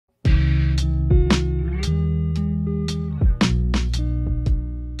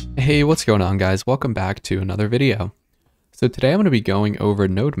Hey, what's going on, guys? Welcome back to another video. So today I'm going to be going over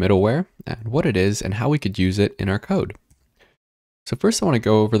Node Middleware and what it is and how we could use it in our code. So first I want to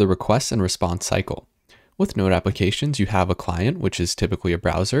go over the request and response cycle. With Node applications, you have a client, which is typically a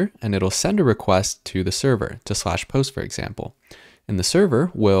browser, and it'll send a request to the server, to /post, for example. And the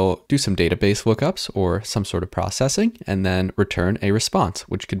server will do some database lookups or some sort of processing and then return a response,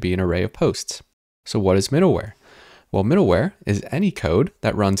 which could be an array of posts. So what is middleware? Well, middleware is any code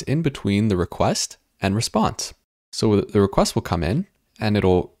that runs in between the request and response. So the request will come in and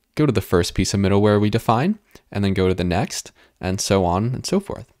it'll go to the first piece of middleware we define and then go to the next and so on and so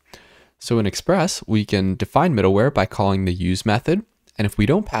forth. So in Express, we can define middleware by calling the use method. And if we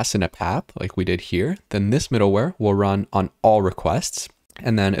don't pass in a path like we did here, then this middleware will run on all requests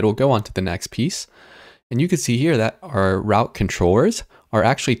and then it'll go on to the next piece. And you can see here that our route controllers are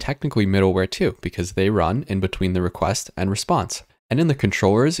actually technically middleware too, because they run in between the request and response. And in the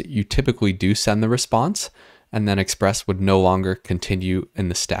controllers, you typically do send the response, and then Express would no longer continue in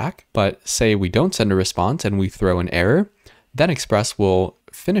the stack. But say we don't send a response and we throw an error, then Express will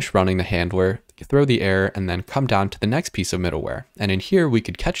finish running the handler, throw the error, and then come down to the next piece of middleware. And in here, we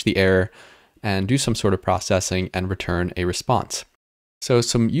could catch the error and do some sort of processing and return a response. So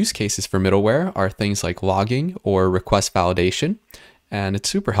some use cases for middleware are things like logging or request validation. And it's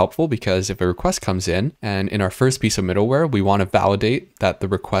super helpful because if a request comes in and in our first piece of middleware, we want to validate that the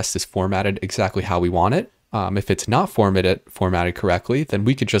request is formatted exactly how we want it. If it's not formatted correctly, then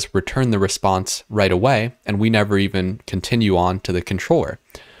we could just return the response right away and we never even continue on to the controller.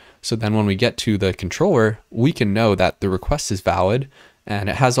 So then when we get to the controller, we can know that the request is valid and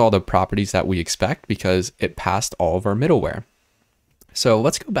it has all the properties that we expect because it passed all of our middleware. So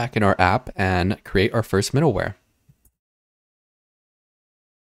let's go back in our app and create our first middleware.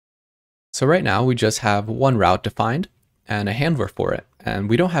 So right now we just have one route defined and a handler for it, and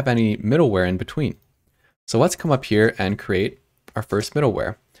we don't have any middleware in between. So let's come up here and create our first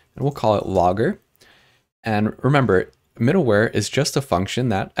middleware, and we'll call it logger. And remember, middleware is just a function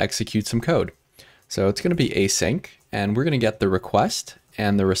that executes some code. So it's going to be async, and we're going to get the request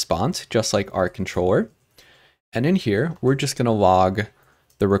and the response just like our controller. And in here, we're just going to log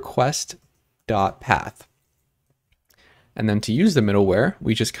the request.path. And then to use the middleware,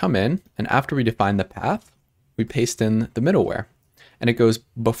 we just come in and after we define the path, we paste in the middleware and it goes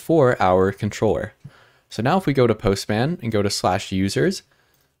before our controller. So now if we go to Postman and go to /users,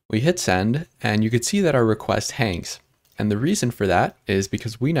 we hit send and you can see that our request hangs. And the reason for that is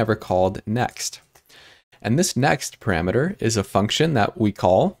because we never called next. And this next parameter is a function that we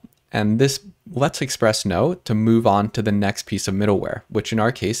call, and this lets Express know to move on to the next piece of middleware, which in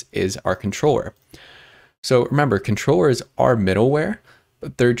our case is our controller. So remember, controllers are middleware,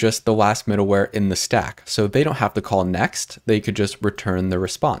 but they're just the last middleware in the stack. So they don't have to call next, they could just return the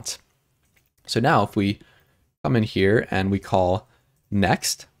response. So now if we come in here and we call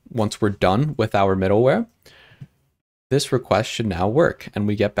next, once we're done with our middleware, this request should now work and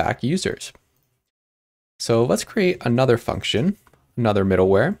we get back users. So let's create another function, another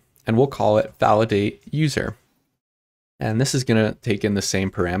middleware, and we'll call it validate user. And this is gonna take in the same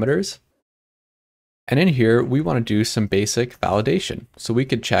parameters. And in here, we want to do some basic validation. So we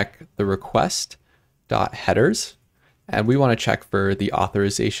could check the request.headers, and we want to check for the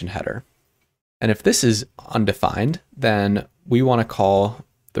authorization header. And if this is undefined, then we want to call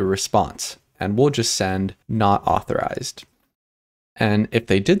the response, and we'll just send not authorized. And if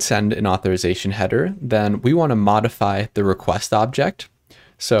they did send an authorization header, then we want to modify the request object.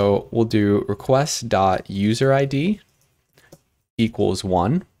 So we'll do request.userid equals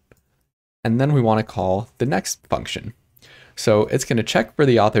 1. And then we want to call the next function. So it's going to check for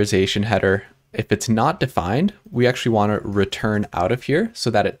the authorization header. If it's not defined, we actually want to return out of here so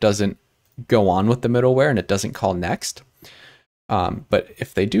that it doesn't go on with the middleware and it doesn't call next. But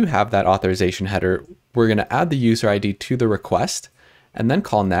if they do have that authorization header, we're going to add the user ID to the request and then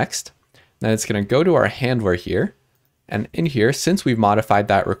call next. Then it's going to go to our handler here. And in here, since we've modified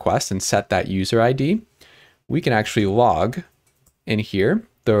that request and set that user ID, we can actually log in here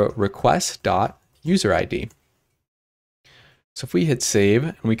the request.userid. So if we hit save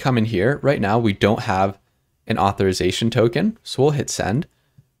and we come in here, right now we don't have an authorization token. So we'll hit send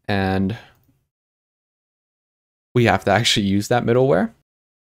and we have to actually use that middleware.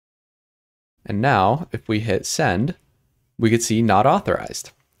 And now if we hit send, we could see not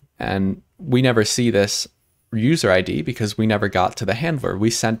authorized. And we never see this user ID because we never got to the handler. We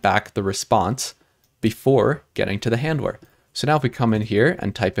sent back the response before getting to the handler. So now if we come in here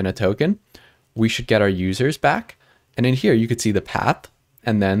and type in a token, we should get our users back. And in here, you could see the path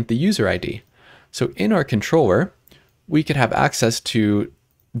and then the user ID. So in our controller, we could have access to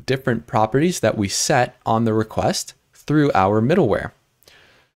different properties that we set on the request through our middleware.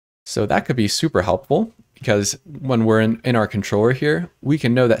 So that could be super helpful because when we're in our controller here, we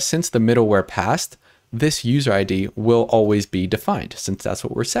can know that since the middleware passed, this user ID will always be defined since that's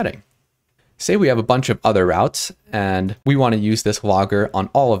what we're setting. Say we have a bunch of other routes and we want to use this logger on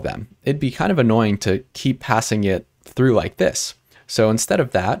all of them. It'd be kind of annoying to keep passing it through like this. So instead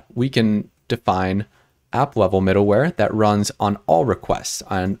of that, we can define app level middleware that runs on all requests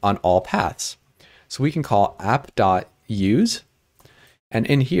on all paths. So we can call app.use, and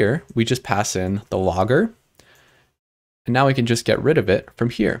in here, we just pass in the logger, and now we can just get rid of it from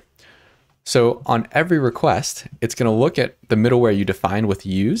here. So on every request, it's going to look at the middleware you define with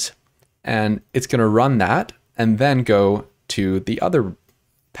use, and it's going to run that and then go to the other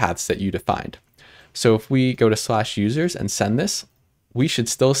paths that you defined. So if we go to /users and send this, we should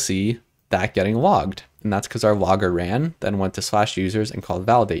still see that getting logged. And that's because our logger ran, then went to /users and called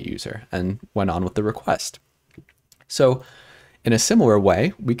validate user and went on with the request. So in a similar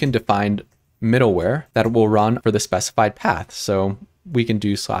way, we can define middleware that will run for the specified path. So we can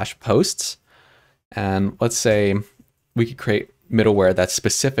do /posts, and let's say we could create middleware that's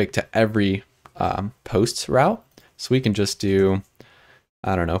specific to every posts route. So we can just do,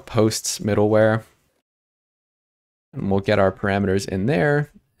 I don't know, posts middleware, and we'll get our parameters in there.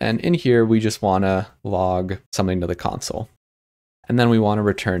 And in here, we just want to log something to the console. And then we want to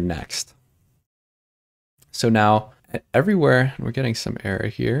return next. So now everywhere, we're getting some error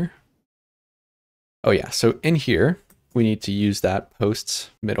here. Oh yeah, so in here, we need to use that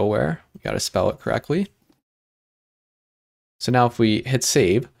posts middleware. We got to spell it correctly. So now if we hit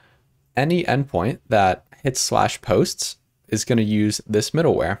save, any endpoint that hits /posts is going to use this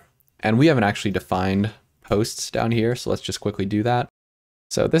middleware. And we haven't actually defined posts down here, so let's just quickly do that.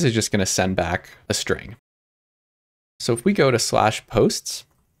 So this is just going to send back a string. So if we go to /posts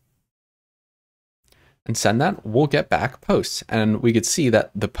and send that, we'll get back posts. And we could see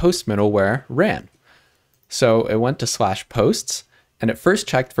that the post middleware ran. So it went to /posts and it first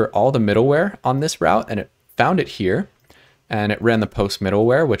checked for all the middleware on this route and it found it here. And it ran the post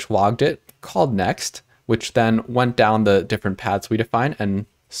middleware, which logged it, called next, which then went down the different paths we defined and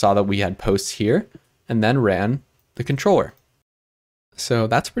saw that we had posts here, and then ran the controller. So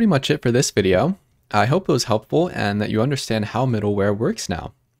that's pretty much it for this video. I hope it was helpful and that you understand how middleware works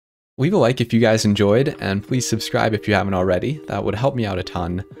now. Leave a like if you guys enjoyed, and please subscribe if you haven't already. That would help me out a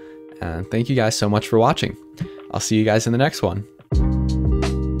ton. And thank you guys so much for watching. I'll see you guys in the next one.